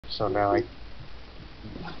So now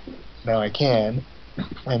I can,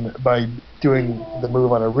 and by doing the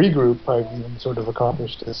move on a regroup, I've even sort of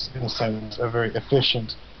accomplished this, in a sense, a very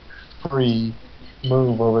efficient, free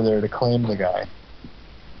move over there to claim the guy.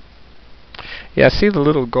 Yeah, I see the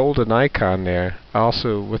little golden icon there,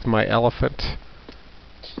 also with my elephant.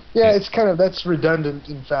 Yeah, it's kind of, that's redundant,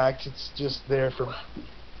 in fact. It's just there for,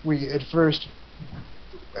 at first,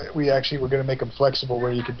 we actually were going to make them flexible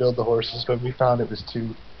where you could build the horses, but we found it was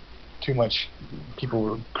too much. People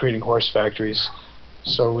were creating horse factories,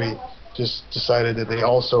 so we just decided that they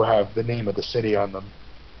also have the name of the city on them.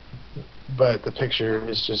 But the picture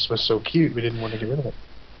was so cute, we didn't want to get rid of it.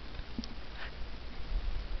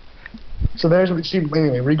 So there's what we see.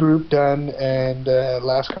 Anyway, regroup done, and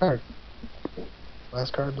last card.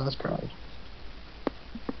 Last card.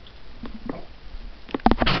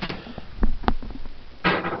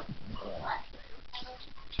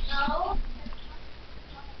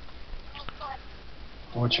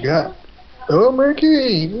 What you got? Oh,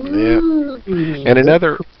 Mercury! Yeah. And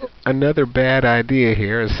another bad idea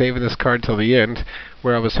here is saving this card till the end,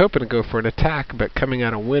 where I was hoping to go for an attack, but coming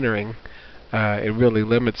out of wintering, it really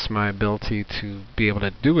limits my ability to be able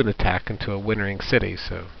to do an attack into a wintering city.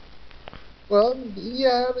 So. Well,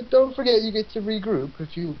 yeah, but don't forget you get to regroup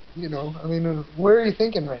if you know. I mean, where are you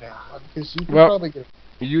thinking right now? Because you can probably get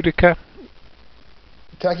Utica.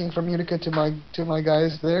 Attacking from Utica to my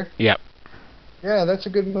guys there. Yep. Yeah, that's a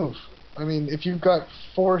good move. I mean, if you've got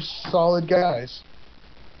 4 solid guys.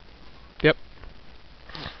 Yep.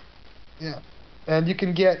 Yeah, and you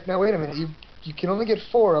can get, now wait a minute, you can only get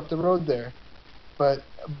 4 up the road there, but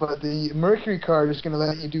the Mercury card is going to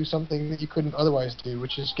let you do something that you couldn't otherwise do,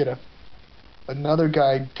 which is get another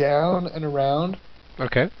guy down and around.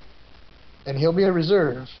 Okay. And he'll be a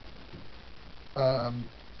reserve. But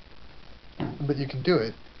you can do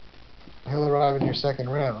it. He'll arrive in your second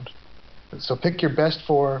round. So pick your best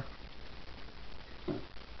 4.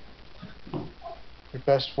 Your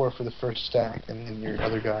best 4 for the first stack, and then your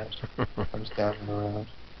other guy comes down and around.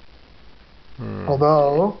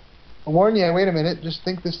 Although, I'll warn you, wait a minute, just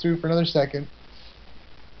think this through for another second.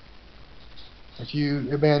 If you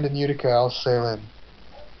abandon Utica, I'll sail in.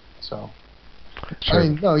 So, sure. I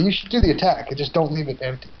mean, no, you should do the attack, just don't leave it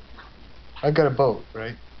empty. I've got a boat,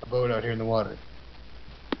 right? A boat out here in the water.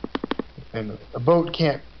 And a boat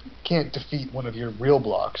can't defeat one of your real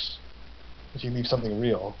blocks if you leave something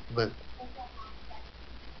real, but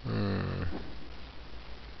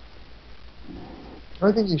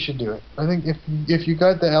I think you should do it. I think if you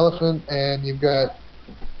got the elephant and you've got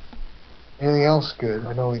anything else good,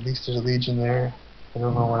 I know at least there's a legion there. I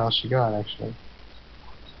don't know what else you got actually.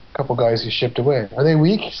 A couple guys who shipped away. Are they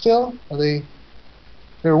weak still? Are they?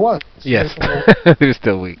 They're what? Yes, they're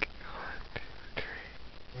still weak.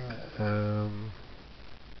 Yeah.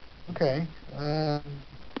 Okay.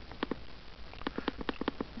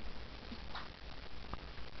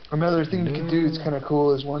 Another thing you could do that's kind of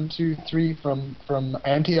cool is 1, 2, 3 from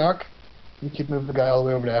Antioch. You could move the guy all the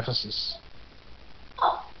way over to Ephesus.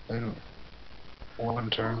 And 1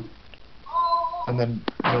 turn. And then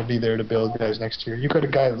he'll be there to build guys next year. You've got a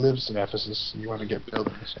guy that lives in Ephesus, and you want to get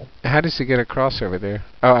building. So. How does he get across over there?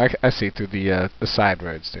 Oh, I see, through the side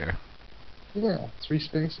roads there. Yeah, 3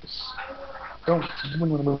 spaces. You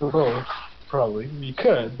wouldn't want to move both, probably. You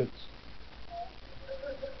could, but...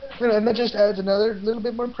 and that just adds another little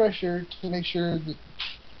bit more pressure to make sure that...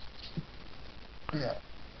 Yeah.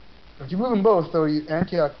 If you move them both, though,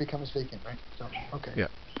 Antioch becomes vacant, right? So, okay. Yeah.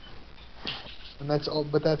 And that's all,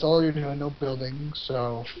 but that's all you're doing, no building,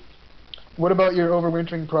 so... What about your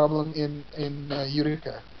overwintering problem in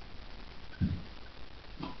Utica?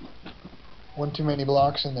 1 too many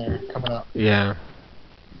blocks in there coming up. Yeah.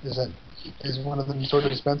 Is one of them sort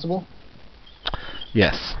of dispensable?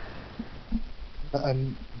 Yes.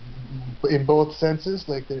 And in both senses,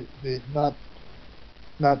 like they're not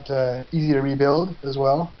easy to rebuild as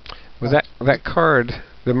well. Well, that card,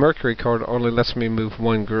 the Mercury card, only lets me move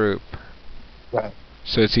 1 group. Right.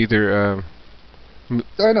 So it's either. I know,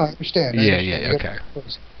 I understand. Yeah, okay.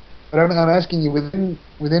 But I'm asking you within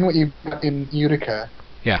what you got in Utica.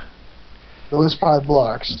 Yeah. Those 5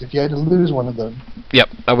 blocks, if you had to lose one of them... Yep,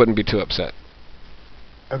 I wouldn't be too upset.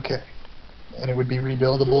 Okay. And it would be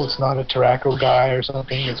rebuildable? It's not a Taraco guy or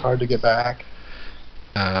something? It's hard to get back?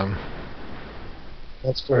 That's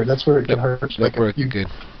where it can hurt. That worked good.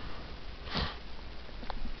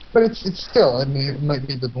 But it's still, I mean, it might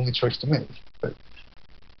be the only choice to make. But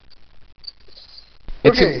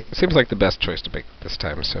it seems like the best choice to make this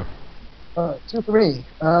time, so... 2 for me.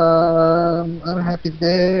 I'm happy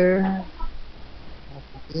there.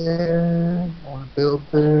 There. I want to build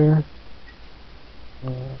there.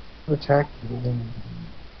 Attack and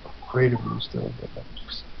greater boost though.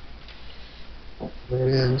 There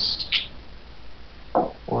it is.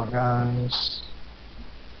 4 guys.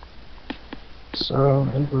 So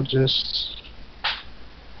it will just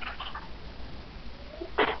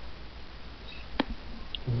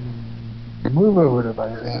move over to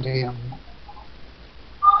Byzantium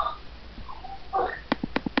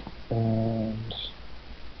and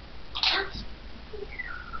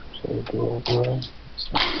so go over.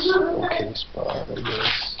 Okay spot, I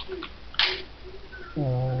guess.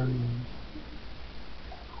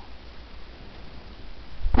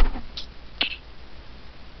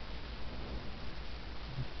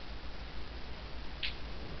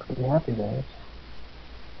 Pretty happy there.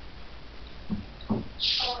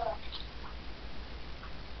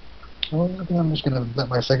 Oh, I think I'm just gonna let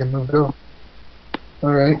my second move go.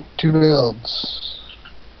 Alright, 2 builds.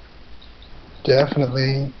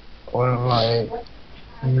 Definitely one of my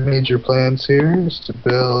major plans here is to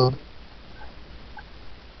build.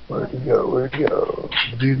 Where'd he go? Where'd he go?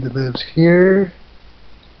 The dude that lives here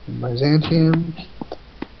in Byzantium,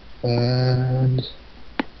 and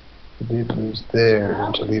the dude that lives there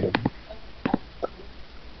in Toledo.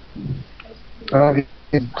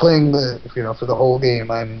 In playing for the whole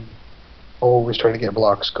game, I'm always trying to get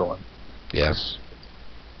blocks going. Yes.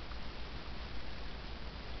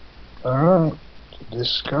 Alright,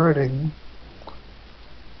 discarding.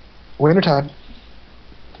 Wintertime.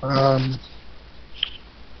 I'm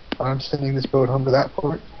sending this boat home to that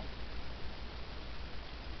port.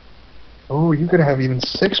 Oh, you could have even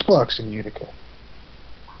 6 blocks in Utica.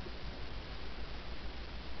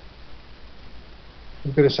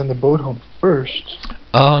 You could have sent the boat home first.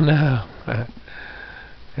 Oh no.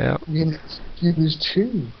 Yeah. You lose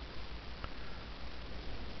 2.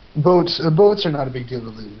 Boats are not a big deal to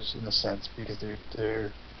lose in a sense because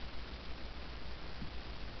they're.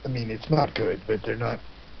 I mean, it's not good, but they're kind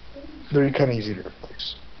of easy to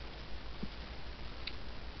replace.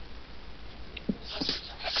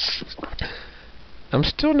 I'm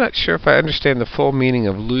still not sure if I understand the full meaning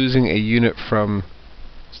of losing a unit from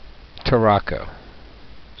Tarraco.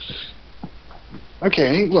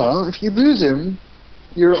 Okay, well, if you lose him,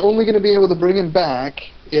 you're only going to be able to bring him back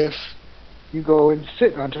if you go and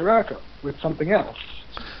sit on Tarraco with something else.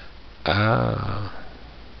 Ah.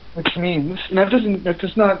 Which means, and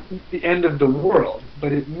that's not the end of the world,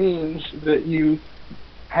 but it means that you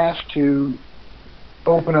have to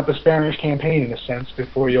open up a Spanish campaign in a sense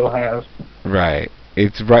before you'll have. Right.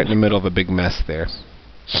 It's right in the middle of a big mess there.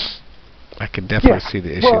 I can definitely see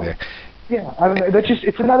the issue there. Yeah, I mean,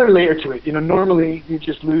 it's another layer to it. Normally you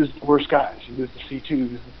just lose the worst guys. You lose the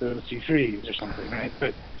C2s, the C3s, or something, right?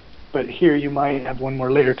 But here you might have one more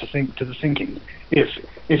layer to the thinking.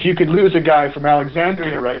 If you could lose a guy from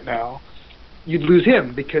Alexandria right now, you'd lose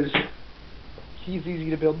him because he's easy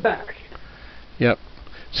to build back. Yep.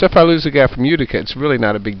 So if I lose a guy from Utica, it's really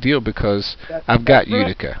not a big deal because I've got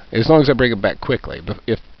Utica. As long as I bring him back quickly. But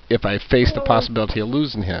if I face the possibility of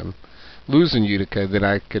losing Utica, then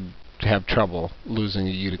I could have trouble losing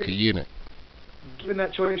a Utica unit. Given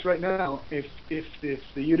that choice right now, if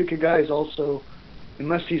the Utica guy is also,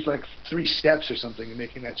 unless he's like 3 steps or something and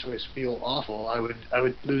making that choice feel awful, I would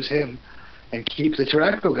lose him and keep the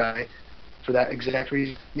Tarraco guy for that exact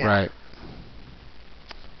reason. Yeah. Right.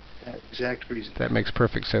 That exact reason. That makes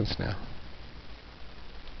perfect sense now.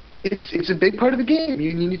 It's a big part of the game.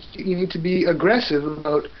 You need to be aggressive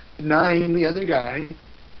about denying the other guy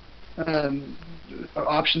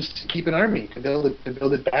options to keep an army, to build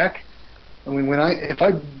it back. I mean, if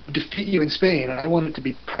I defeat you in Spain, I want it to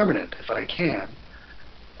be permanent if I can.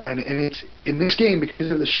 And it's in this game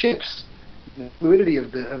because of the ships, the fluidity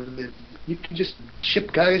of the you can just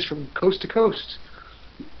ship guys from coast to coast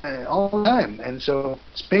all the time, and so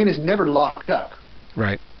Spain is never locked up.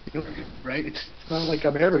 Right. Right. It's not like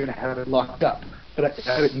I'm ever going to have it locked up, but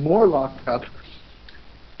I have it more locked up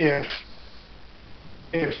if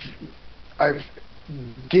I've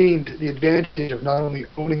gained the advantage of not only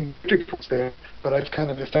owning victory points there, but I've kind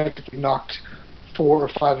of effectively knocked 4 or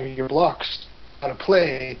 5 of your blocks out of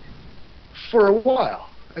play for a while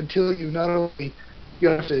until you not only you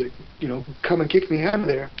have to come and kick me out of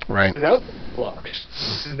there without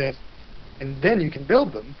blocks, and then you can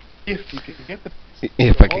build them if you can get them.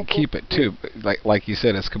 If I can keep it too, like you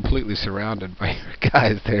said, it's completely surrounded by your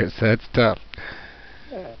guys there, so that's tough.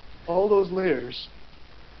 Yeah, all those layers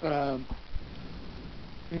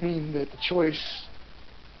mean that the choice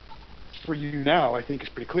for you now, I think, is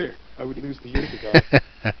pretty clear. I would lose the Utica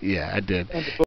guy. Yeah, I did.